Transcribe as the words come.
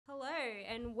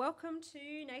and welcome to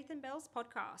Nathan Bell's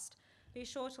podcast. Be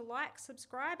sure to like,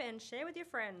 subscribe, and share with your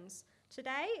friends.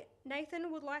 Today,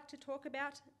 Nathan would like to talk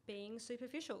about being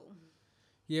superficial.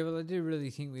 Yeah, well, I do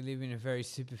really think we live in a very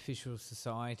superficial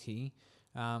society.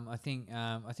 I think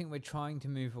we're trying to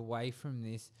move away from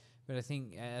this, but I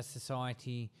think as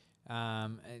society,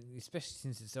 especially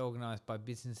since it's organised by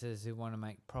businesses who want to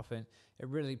make profit, it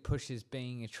really pushes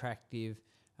being attractive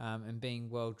and being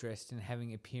well dressed and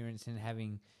having appearance and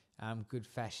having good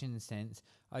fashion sense.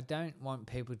 I don't want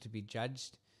people to be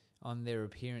judged on their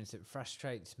appearance. It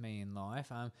frustrates me in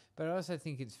life, but I also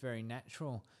think it's very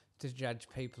natural to judge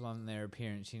people on their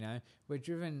appearance. We're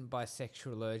driven by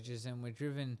sexual urges, and we're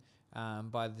driven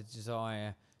by the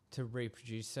desire to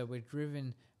reproduce. So we're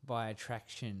driven by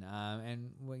attraction,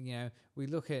 and we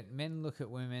look at men look at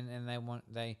women, and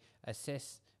they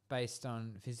assess based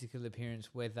on physical appearance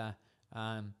whether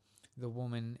the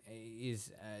woman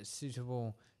is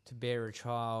suitable to bear a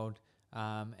child,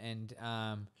 and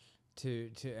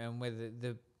whether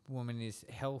the woman is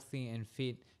healthy and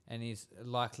fit and is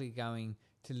likely going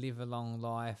to live a long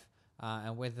life,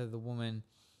 and whether the woman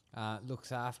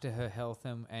looks after her health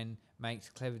and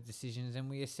makes clever decisions. And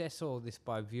we assess all this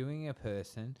by viewing a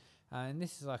person, and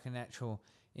this is like a natural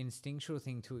instinctual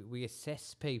thing we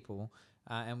assess people,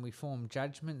 and we form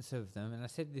judgments of them. And I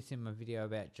said this in my video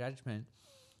about judgment.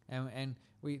 And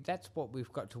that's what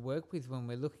we've got to work with when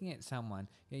we're looking at someone.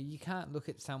 You can't look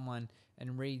at someone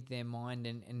and read their mind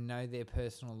and know their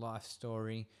personal life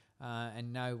story,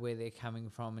 and know where they're coming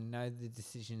from and know the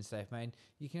decisions they've made.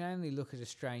 You can only look at a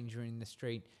stranger in the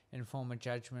street and form a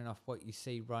judgment off what you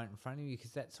see right in front of you,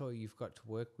 because that's all you've got to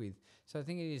work with. So I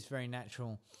think it is very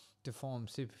natural to form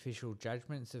superficial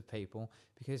judgments of people,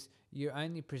 because you're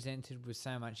only presented with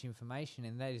so much information,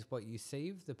 and that is what you see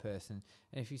of the person.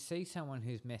 And if you see someone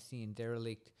who's messy and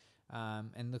derelict,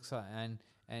 and looks like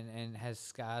and has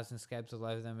scars and scabs all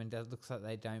over them, and looks like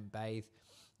they don't bathe,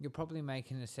 you'll probably make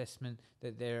an assessment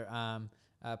that they're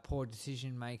a poor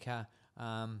decision maker,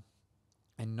 and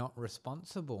not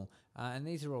responsible. And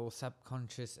these are all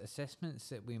subconscious assessments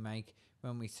that we make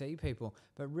when we see people.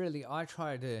 But really, I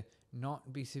try to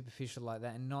not be superficial like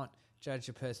that and not judge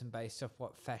a person based off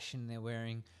what fashion they're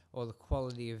wearing or the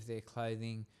quality of their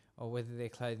clothing or whether their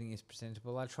clothing is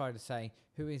presentable. I try to say,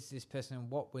 who is this person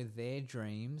and what were their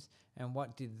dreams and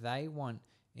what did they want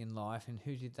in life and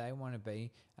who did they want to be?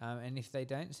 And if they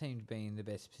don't seem to be in the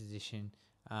best position,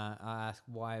 I ask,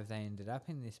 why have they ended up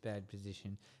in this bad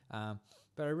position? But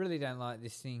I really don't like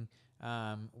this thing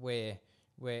where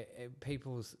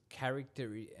people's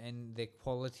character and their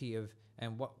quality of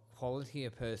and what quality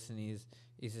a person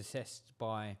is assessed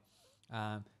by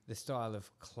the style of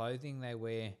clothing they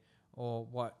wear or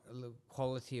what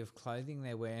quality of clothing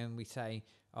they wear. And we say,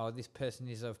 oh, this person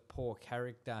is of poor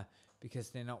character because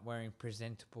they're not wearing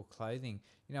presentable clothing.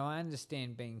 I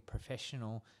understand being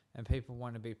professional and people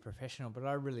want to be professional, but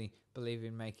I really believe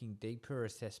in making deeper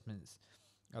assessments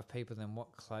of people than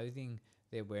what clothing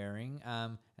they're wearing.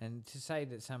 And to say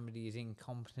that somebody is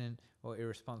incompetent or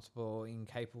irresponsible or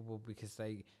incapable because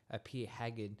they appear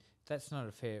haggard, that's not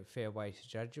a fair way to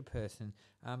judge a person.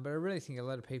 But I really think a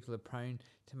lot of people are prone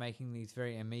to making these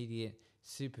very immediate,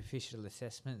 superficial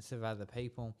assessments of other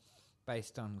people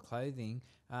based on clothing.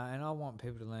 And I want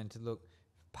people to learn to look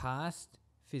past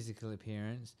physical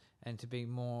appearance and to be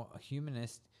more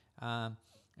humanist,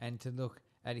 and to look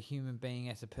at a human being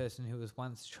as a person who was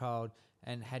once a child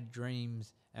and had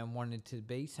dreams and wanted to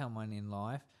be someone in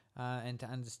life, and to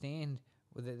understand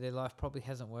that their life probably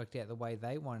hasn't worked out the way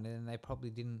they wanted, and they probably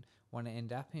didn't want to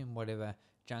end up in whatever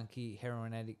junkie,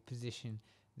 heroin addict position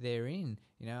they're in.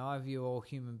 I view all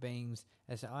human beings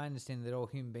as, I understand that all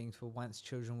human beings were once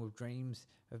children with dreams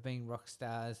of being rock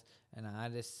stars and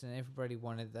artists, and everybody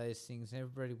wanted those things, and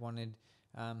everybody wanted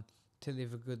to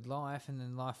live a good life, and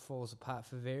then life falls apart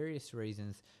for various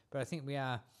reasons. But I think we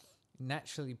are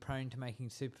naturally prone to making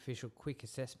superficial, quick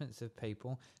assessments of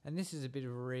people, and this is a bit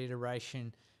of a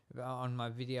reiteration on my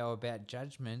video about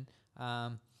judgment.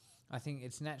 I think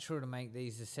it's natural to make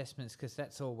these assessments because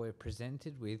that's all we're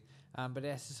presented with, but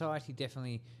our society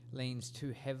definitely leans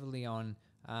too heavily on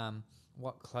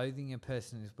what clothing a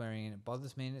person is wearing, and it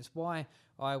bothers me. And it's why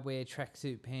I wear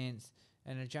tracksuit pants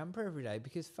and a jumper every day,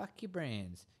 because fuck your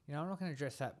brands. I'm not going to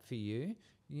dress up for you.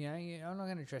 I'm not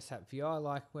going to dress up for you. I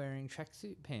like wearing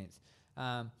tracksuit pants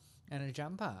and a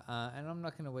jumper, and I'm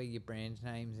not going to wear your brand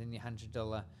names and your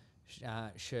 $100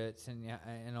 shirts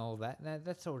and all that.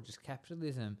 That's all just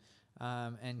capitalism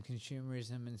and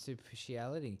consumerism and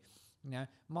superficiality.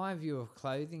 My view of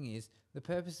clothing is the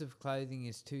purpose of clothing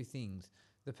is two things.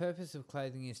 The purpose of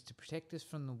clothing is to protect us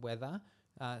from the weather,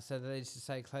 So they used to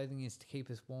say clothing is to keep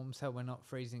us warm so we're not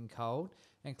freezing cold,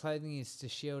 and clothing is to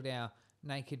shield our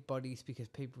naked bodies because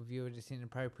people view it as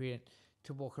inappropriate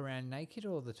to walk around naked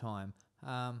all the time.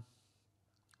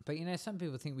 But, some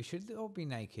people think we should all be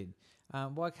naked.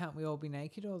 Why can't we all be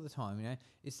naked all the time?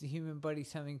 Is the human body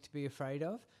something to be afraid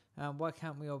of? Why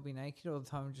can't we all be naked all the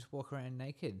time and just walk around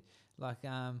naked? Like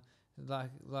the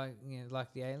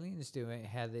aliens do,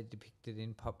 how they're depicted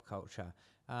in pop culture.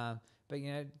 But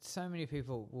so many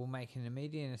people will make an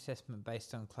immediate assessment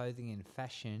based on clothing and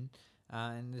fashion,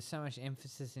 and there's so much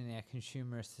emphasis in our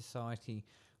consumerist society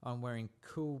on wearing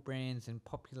cool brands and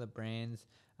popular brands.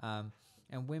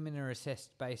 And women are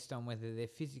assessed based on whether they're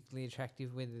physically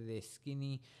attractive, whether they're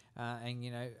skinny, and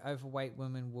overweight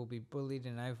women will be bullied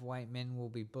and overweight men will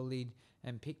be bullied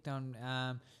and picked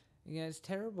on. It's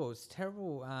terrible. It's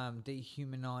terrible,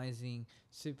 dehumanizing,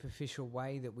 superficial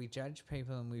way that we judge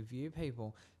people and we view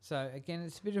people. So again,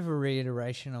 it's a bit of a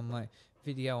reiteration on my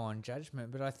video on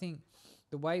judgment, but I think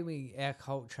the way our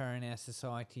culture and our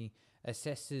society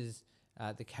assesses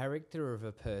the character of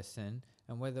a person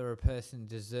and whether a person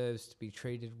deserves to be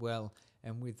treated well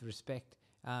and with respect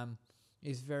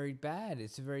is very bad.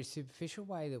 It's a very superficial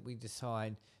way that we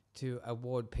decide to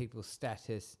award people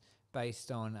status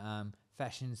based on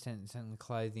fashion sense and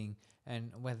clothing,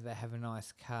 and whether they have a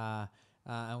nice car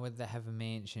and whether they have a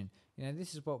mansion.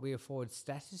 This is what we afford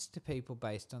status to people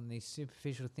based on these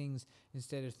superficial things,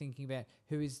 instead of thinking about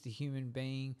who is the human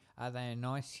being. Are they a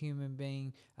nice human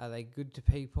being? Are they good to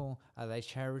people? Are they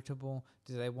charitable?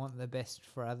 Do they want the best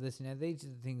for others? These are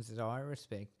the things that I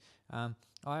respect.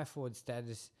 I afford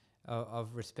status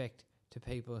of respect to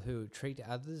people who treat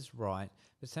others right,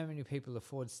 but so many people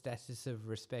afford status of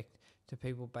respect to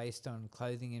people based on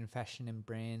clothing and fashion and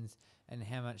brands and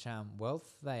how much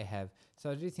wealth they have.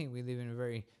 So I do think we live in a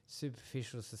very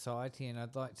superficial society, and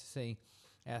I'd like to see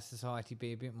our society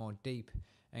be a bit more deep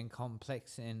and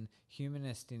complex and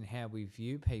humanist in how we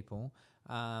view people.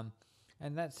 And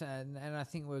that's and I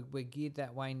think we're geared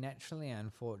that way naturally,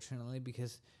 unfortunately,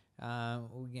 because at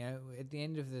the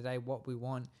end of the day, what we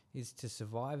want is to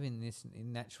survive in this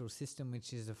natural system,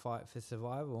 which is a fight for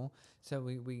survival. So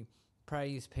we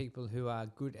praise people who are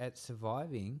good at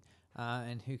surviving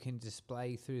and who can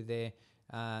display through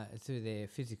their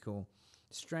physical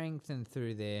strength and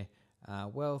through their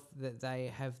wealth that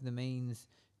they have the means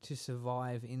to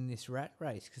survive in this rat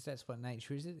race, because that's what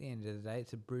nature is at the end of the day.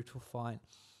 It's a brutal fight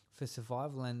for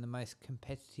survival, and the most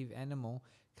competitive animal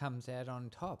comes out on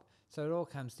top. So it all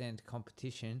comes down to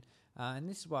competition, and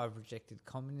this is why I've rejected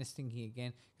communist thinking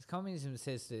again, because communism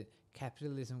says that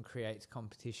capitalism creates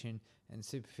competition and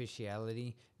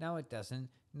superficiality. No, it doesn't.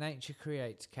 Nature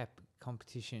creates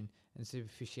competition and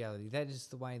superficiality. That is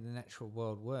the way the natural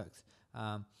world works.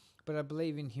 But I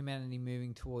believe in humanity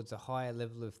moving towards a higher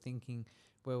level of thinking,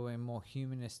 where we're more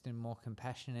humanist and more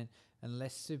compassionate and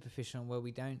less superficial, where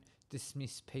we don't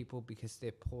dismiss people because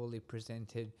they're poorly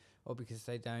presented or because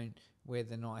they don't wear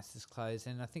the nicest clothes.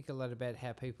 And I think a lot about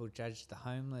how people judge the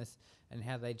homeless and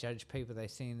how they judge people they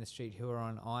see in the street who are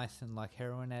on ice and like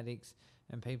heroin addicts,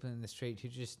 and people in the street who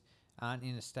just aren't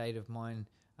in a state of mind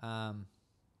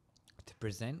to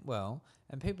present well.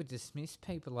 And people dismiss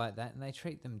people like that and they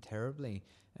treat them terribly.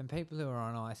 And people who are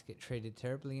on ice get treated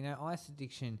terribly. Ice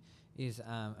addiction is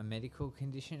a medical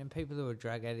condition, and people who are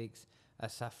drug addicts are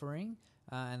suffering,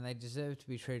 and they deserve to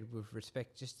be treated with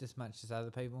respect just as much as other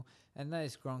people. And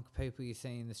those gronk people you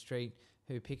see in the street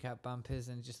who pick up bumpers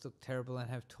and just look terrible and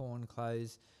have torn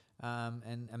clothes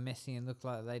and are messy and look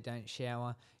like they don't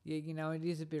shower, it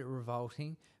is a bit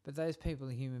revolting, but those people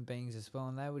are human beings as well,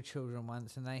 and they were children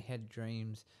once, and they had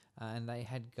dreams and they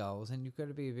had goals, and you've got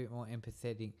to be a bit more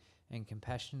empathetic and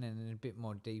compassionate and a bit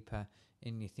more deeper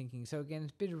in your thinking. So again,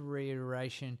 it's a bit of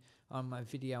reiteration on my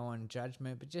video on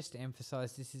judgment, but just to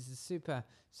emphasize, this is a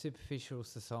superficial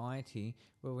society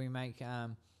where we make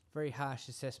very harsh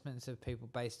assessments of people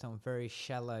based on very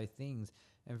shallow things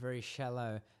and very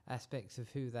shallow aspects of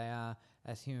who they are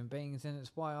as human beings. And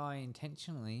it's why I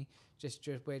intentionally just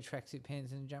wear tracksuit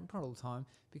pants and a jumper all the time,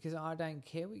 because I don't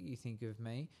care what you think of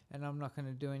me, and I'm not going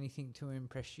to do anything to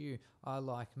impress you. I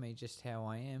like me just how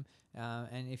I am,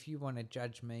 and if you want to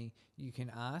judge me, you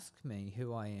can ask me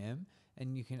who I am,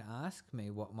 and you can ask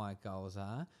me what my goals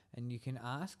are, and you can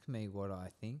ask me what I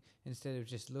think, instead of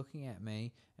just looking at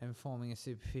me and forming a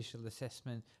superficial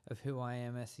assessment of who I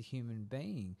am as a human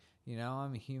being.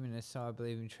 I'm a humanist, so I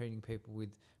believe in treating people with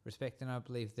respect, and I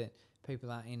believe that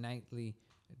people are innately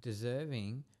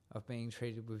deserving of being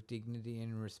treated with dignity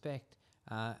and respect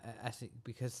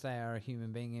because they are a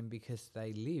human being and because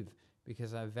they live,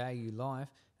 because I value life,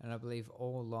 and I believe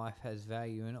all life has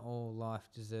value and all life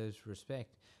deserves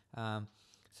respect.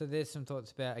 So there's some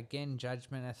thoughts about, again,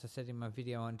 judgment, as I said in my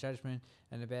video on judgment,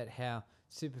 and about how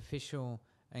superficial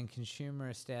and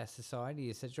consumerist our society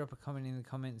is. So drop a comment in the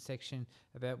comment section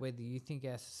about whether you think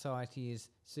our society is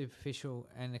superficial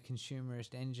and a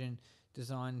consumerist engine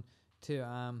designed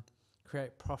to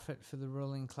create profit for the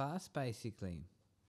ruling class, basically.